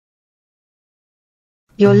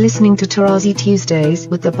You're listening to Tarazi Tuesdays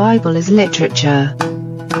with the Bible as Literature.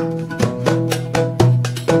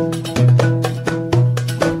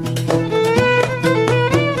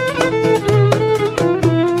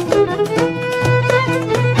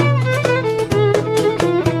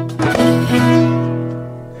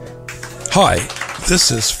 Hi,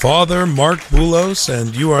 this is Father Mark Boulos,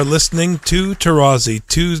 and you are listening to Tarazi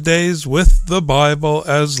Tuesdays with the Bible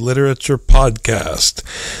as Literature podcast.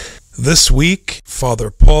 This week, Father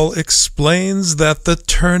Paul explains that the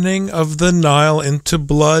turning of the Nile into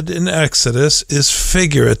blood in Exodus is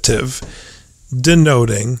figurative,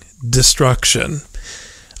 denoting destruction.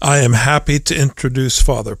 I am happy to introduce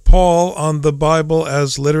Father Paul on the Bible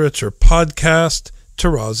as Literature podcast,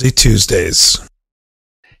 Tarazi Tuesdays.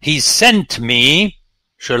 He sent me,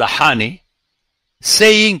 Shulahani,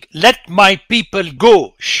 saying, "Let my people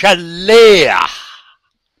go, Shaleah."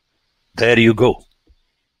 There you go.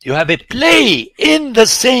 You have a play in the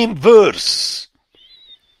same verse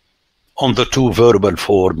on the two verbal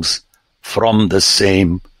forms from the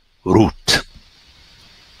same root,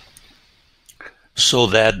 so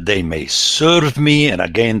that they may serve me. And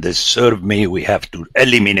again, this serve me, we have to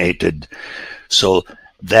eliminate it, so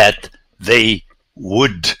that they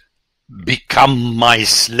would become my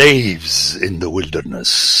slaves in the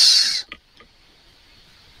wilderness.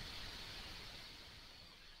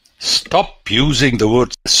 Stop using the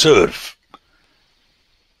word serve.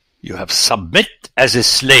 You have submit as a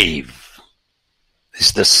slave.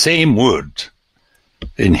 It's the same word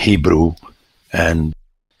in Hebrew and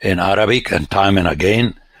in Arabic, and time and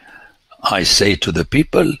again I say to the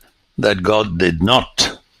people that God did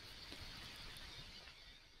not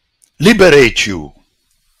liberate you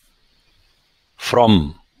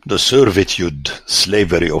from the servitude,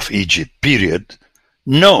 slavery of Egypt, period.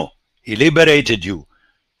 No, He liberated you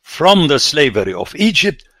from the slavery of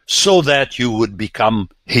Egypt so that you would become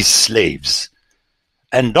His slaves.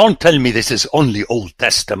 And don't tell me this is only Old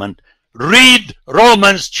Testament. Read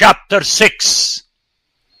Romans chapter 6.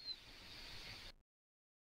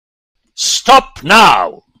 Stop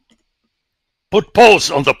now. Put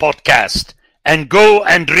pause on the podcast and go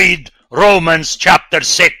and read Romans chapter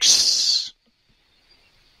 6.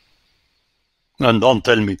 And don't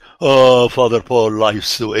tell me, "Oh, Father Paul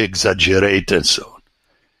likes to exaggerate," and so on.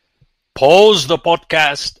 Pause the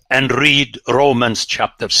podcast and read Romans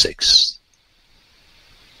chapter 6.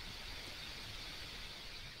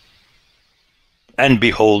 And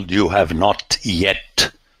behold, you have not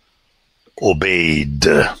yet obeyed.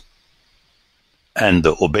 And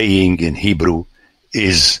the obeying in Hebrew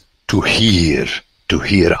is to hear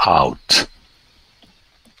out.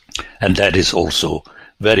 And that is also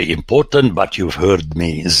very important, but you've heard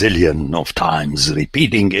me zillion of times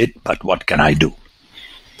repeating it, but what can I do?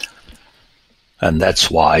 And that's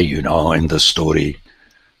why, in the story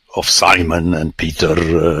of Simon and Peter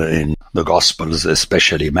in the Gospels,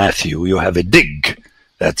 especially Matthew, you have a dig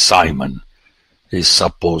at Simon. He's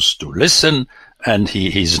supposed to listen, and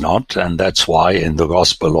he's not, and that's why in the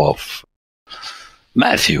Gospel of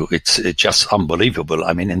Matthew, it's just unbelievable.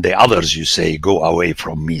 I mean, in the others you say, "Go away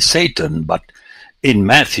from me, Satan," but in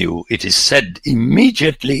Matthew it is said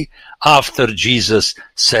immediately after Jesus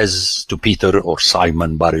says to Peter or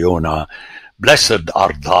Simon Bar-Yona, "Blessed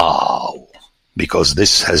art thou, because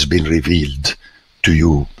this has been revealed to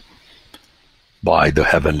you by the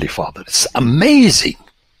Heavenly Father." It's amazing.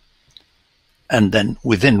 And then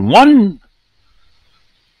within one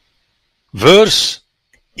verse,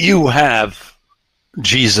 you have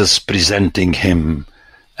Jesus presenting him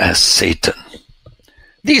as Satan.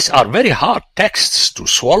 These are very hard texts to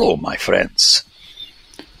swallow, my friends.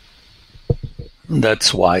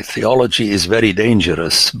 That's why theology is very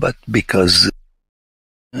dangerous, but because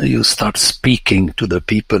you start speaking to the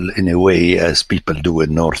people in a way, as people do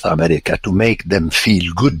in North America, to make them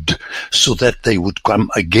feel good so that they would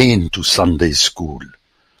come again to Sunday school.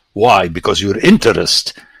 Why? Because your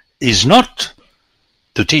interest is not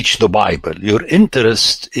to teach the Bible. Your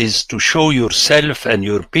interest is to show yourself and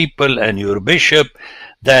your people and your bishop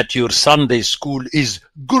that your Sunday school is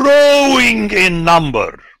growing in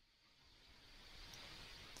number.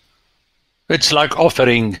 It's like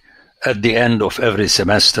offering at the end of every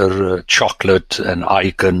semester chocolate and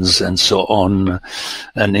icons and so on,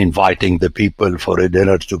 and inviting the people for a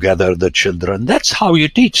dinner together, the children. That's how you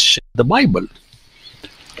teach the Bible.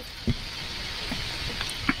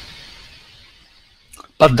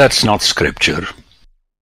 But that's not Scripture.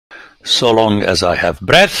 So long as I have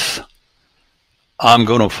breath, I'm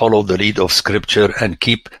going to follow the lead of Scripture and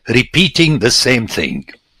keep repeating the same thing.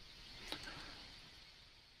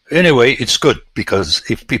 Anyway, it's good, because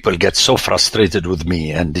if people get so frustrated with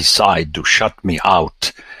me and decide to shut me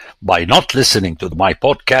out by not listening to my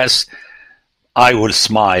podcast, I will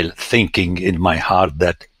smile, thinking in my heart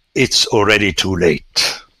that it's already too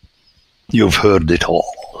late. You've heard it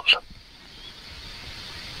all.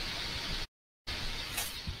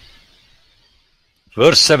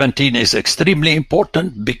 Verse 17 is extremely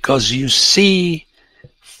important because you see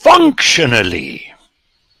functionally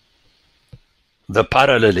the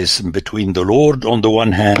parallelism between the Lord on the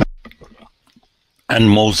one hand and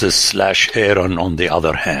Moses/Aaron on the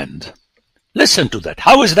other hand. Listen to that.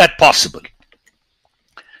 How is that possible?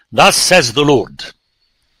 Thus says the Lord.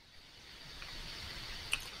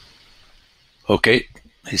 Okay,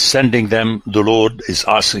 he's sending them. The Lord is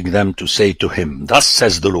asking them to say to him, thus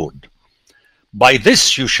says the Lord, by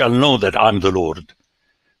this you shall know that I'm the Lord.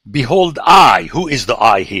 Behold, I, who is the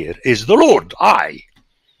I here, is the Lord, I,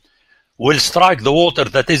 will strike the water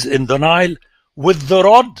that is in the Nile with the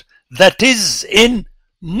rod that is in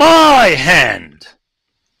my hand.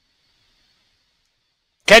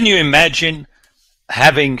 Can you imagine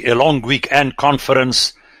having a long weekend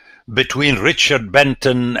conference between Richard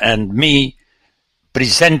Benton and me,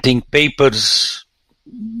 presenting papers,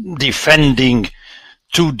 defending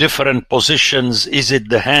two different positions? Is it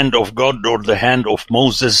the hand of God or the hand of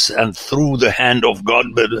Moses, and through the hand of God?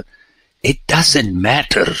 But it doesn't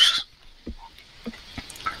matter.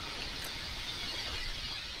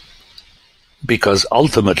 Because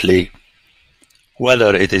ultimately,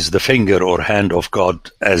 whether it is the finger or hand of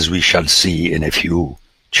God, as we shall see in a few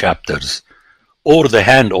chapters, or the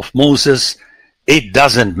hand of Moses, it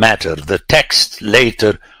doesn't matter. The text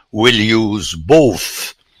later will use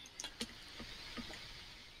both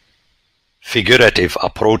figurative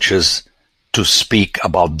approaches to speak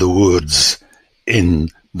about the words in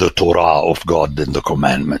the Torah of God and the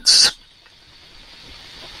commandments.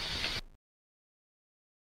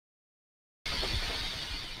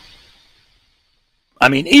 I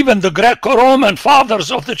mean, even the Greco-Roman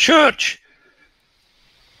fathers of the church,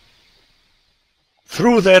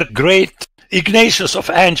 through their great Ignatius of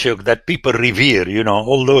Antioch that people revere,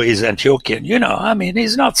 although he's Antiochian,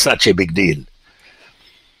 he's not such a big deal.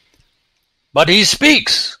 But he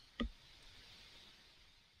speaks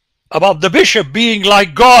about the bishop being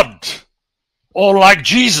like God or like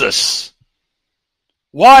Jesus.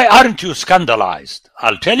 Why aren't you scandalized?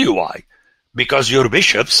 I'll tell you why. Because your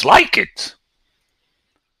bishops like it.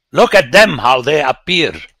 Look at them, how they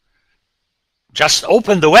appear. Just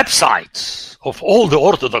open the websites of all the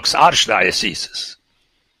Orthodox archdioceses.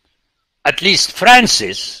 At least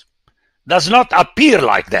Francis does not appear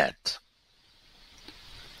like that.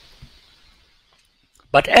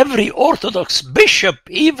 But every Orthodox bishop,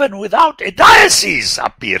 even without a diocese,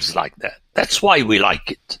 appears like that. That's why we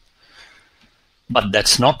like it. But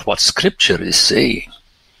that's not what Scripture is saying.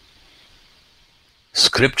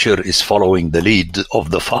 Scripture is following the lead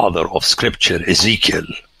of the father of Scripture, Ezekiel.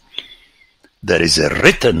 There is a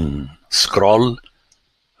written scroll,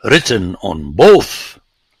 written on both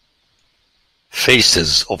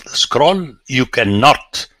faces of the scroll. You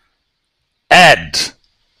cannot add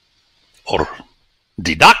or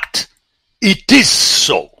deduct. It is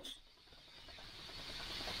so.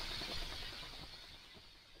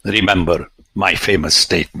 Remember my famous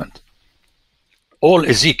statement. All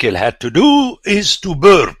Ezekiel had to do is to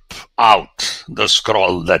burp out the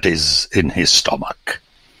scroll that is in his stomach.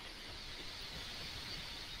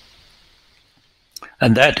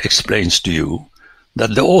 And that explains to you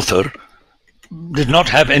that the author did not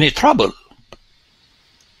have any trouble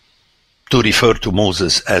to refer to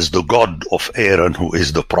Moses as the God of Aaron, who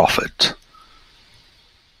is the prophet.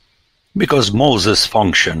 Because Moses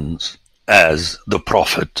functions as the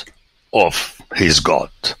prophet of his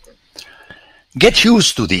God. Get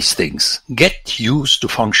used to these things. Get used to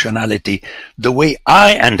functionality the way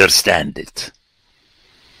I understand it.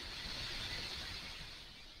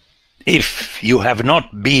 If you have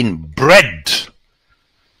not been bred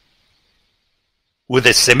with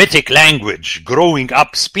a Semitic language, growing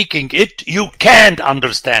up speaking it, you can't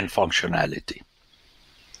understand functionality.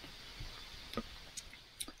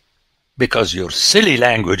 Because your silly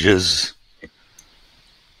languages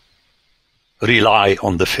rely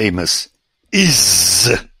on the famous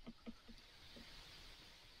is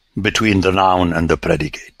between the noun and the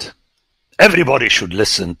predicate. Everybody should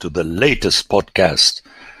listen to the latest podcast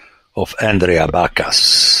of Andrea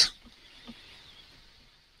Bacchus,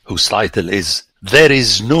 whose title is There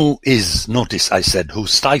Is No Is. Notice I said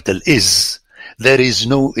whose title is There Is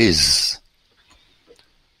No Is.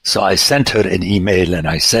 So I sent her an email and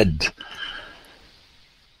I said,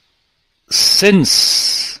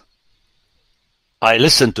 since I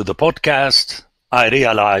listened to the podcast. I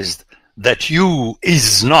realized that you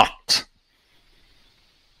is not.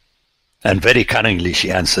 And very cunningly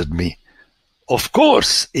she answered me, of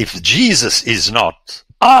course, if Jesus is not,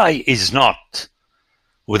 I is not,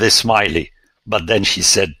 with a smiley. But then she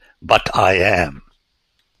said, but I am.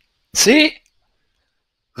 See?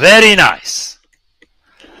 Very nice.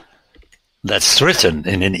 That's written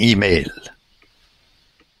in an email.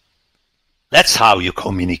 That's how you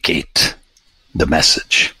communicate the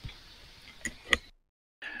message.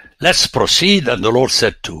 Let's proceed. And the Lord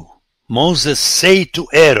said to Moses, say to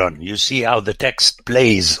Aaron, you see how the text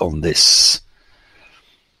plays on this,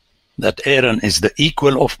 that Aaron is the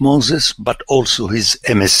equal of Moses, but also his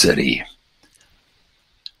emissary.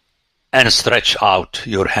 And stretch out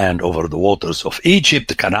your hand over the waters of Egypt,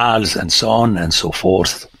 the canals, and so on and so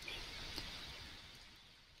forth.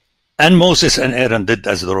 And Moses and Aaron did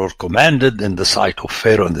as the Lord commanded in the sight of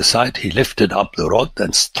Pharaoh in the sight. He lifted up the rod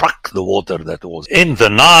and struck the water that was in the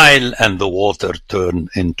Nile, and the water turned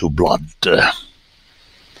into blood.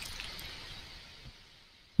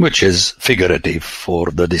 Which is figurative for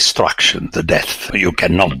the destruction, the death. You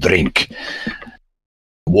cannot drink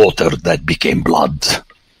water that became blood.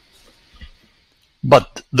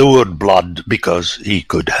 But the word blood, because he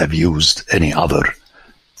could have used any other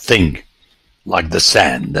thing, like the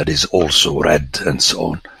sand that is also red and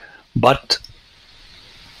so on. But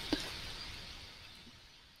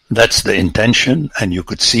that's the intention, and you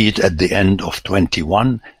could see it at the end of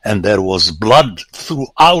 21, and there was blood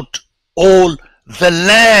throughout all the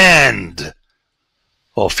land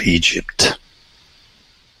of Egypt.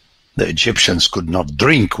 The Egyptians could not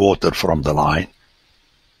drink water from the Nile,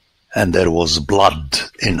 and there was blood.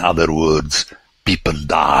 In other words, people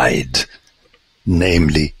died,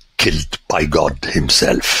 namely killed by God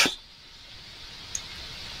himself.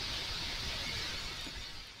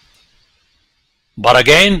 But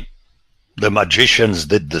again, the magicians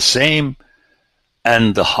did the same,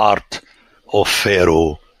 and the heart of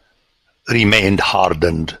Pharaoh remained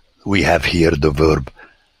hardened. We have here the verb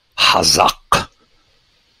hazak.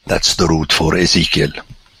 That's the root for Ezekiel.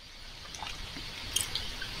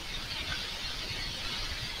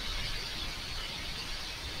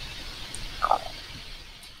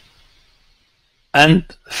 And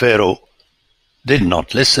Pharaoh did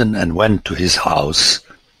not listen and went to his house,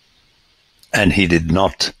 and he did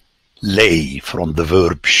not lay, from the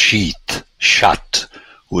verb sheath, shat,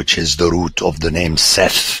 which is the root of the name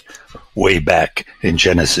Seth, way back in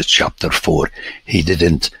Genesis chapter 4. He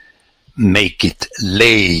didn't make it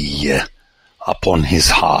lay upon his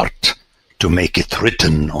heart, to make it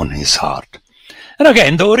written on his heart. And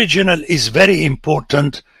again, the original is very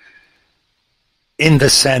important in the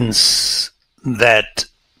sense that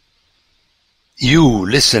you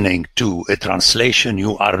listening to a translation,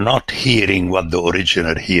 you are not hearing what the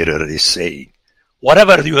original hearer is saying.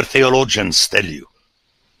 Whatever your theologians tell you,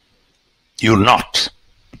 you're not.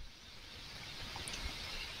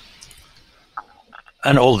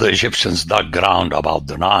 And all the Egyptians dug ground about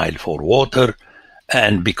the Nile for water,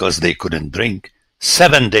 and because they couldn't drink,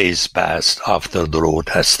 7 days passed after the Lord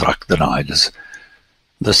had struck the Niles.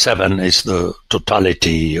 The 7 is the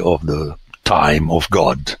totality of the time of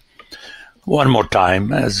God. One more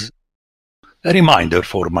time, as a reminder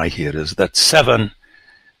for my hearers, that 7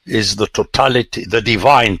 is the totality, the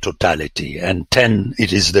divine totality, and 10,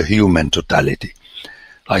 it is the human totality.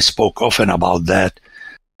 I spoke often about that,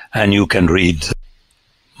 and you can read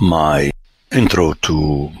my intro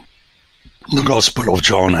to the Gospel of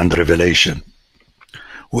John and Revelation,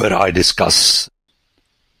 where I discuss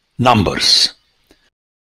numbers.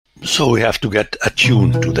 So we have to get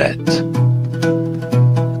attuned to that.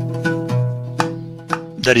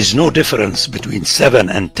 There is no difference between 7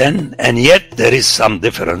 and 10, and yet there is some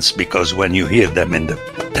difference, because when you hear them in the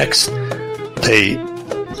text, they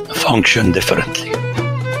function differently.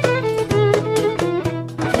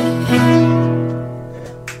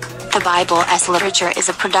 The Bible as Literature is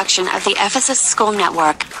a production of the Ephesus School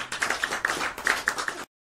Network.